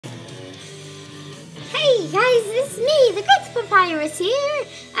Hey guys, it's me, the Great Papyrus here.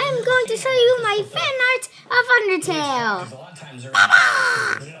 I'm going to show you my fan art of Undertale. A lot of times they're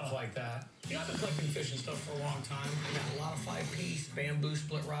stuff like that. You know, I've been collecting fish and stuff for a long time. I got a lot of 5-piece bamboo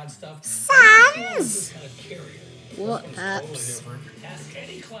split rod stuff. Sans! What ups?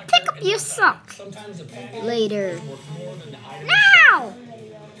 Pick up your sock. Later. Now!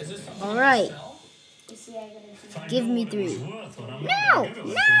 Alright. Give me 3. No!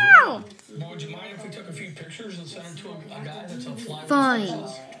 No! Would you mind if we took a few pictures and sent them to a guy that's a fly? Fine.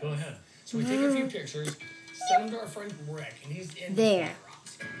 Go ahead. So we take a few pictures, send them to our friend Rick, and he's in there.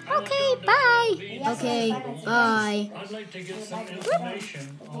 Okay, bye. Okay, bye. I'd like to get some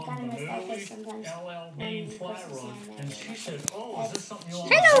information on the Lily LL Bean fly rod. And she said, oh, is this something you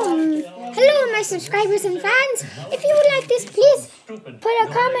want? Hello, my subscribers and fans. If you would like this, please put a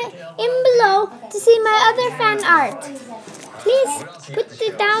comment in below to see my other fan art. Please put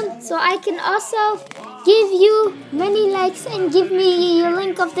it down so I can also give you many likes and give me a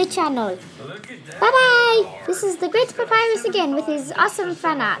link of the channel. Bye-bye. This is the Great Papyrus again with his awesome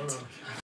fan art.